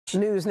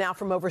News now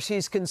from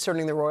overseas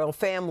concerning the royal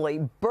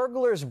family.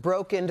 Burglars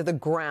broke into the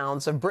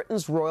grounds of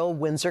Britain's royal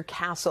Windsor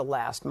Castle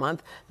last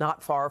month,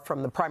 not far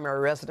from the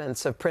primary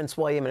residence of Prince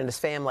William and his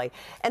family.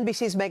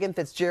 NBC's Maegan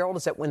Fitzgerald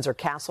is at Windsor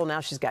Castle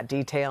now. She's got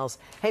details.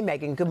 Hey,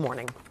 Maegan, good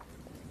morning.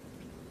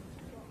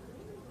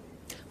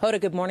 Hoda,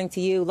 good morning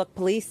to you. Look,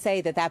 police say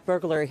that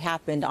burglary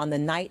happened on the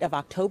night of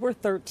October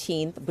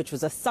 13th, which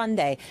was a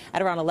Sunday,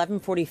 at around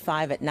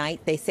 11:45 at night.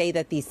 They say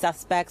that the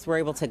suspects were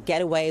able to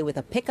get away with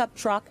a pickup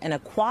truck and a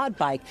quad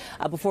bike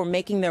before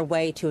making their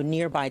way to a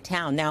nearby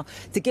town. Now,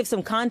 to give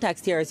some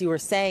context here, as you were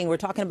saying, we're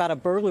talking about a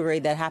burglary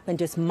that happened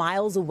just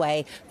miles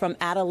away from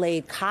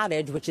Adelaide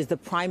Cottage, which is the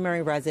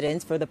primary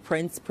residence for the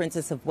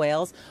Princess of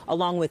Wales,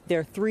 along with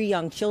their 3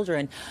 young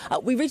children.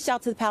 We reached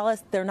out to the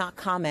palace. They're not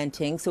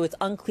commenting, so it's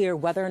unclear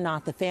whether or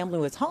not the family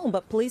was home,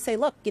 but police say,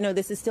 look,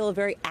 this is still a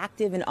very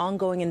active and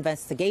ongoing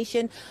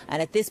investigation,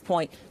 and at this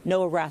point,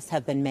 no arrests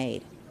have been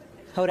made.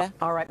 Hoda?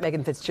 All right,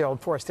 Maegan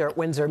Fitzgerald for us there at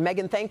Windsor.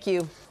 Maegan, thank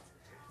you.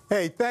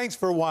 Hey, thanks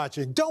for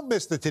watching. Don't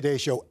miss the Today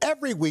Show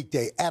every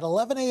weekday at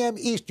 11 a.m.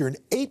 Eastern,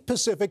 8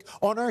 Pacific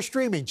on our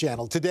streaming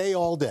channel, Today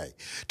All Day.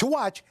 To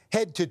watch,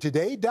 head to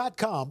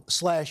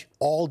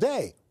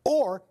today.com/allday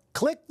or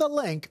click the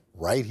link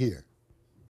right here.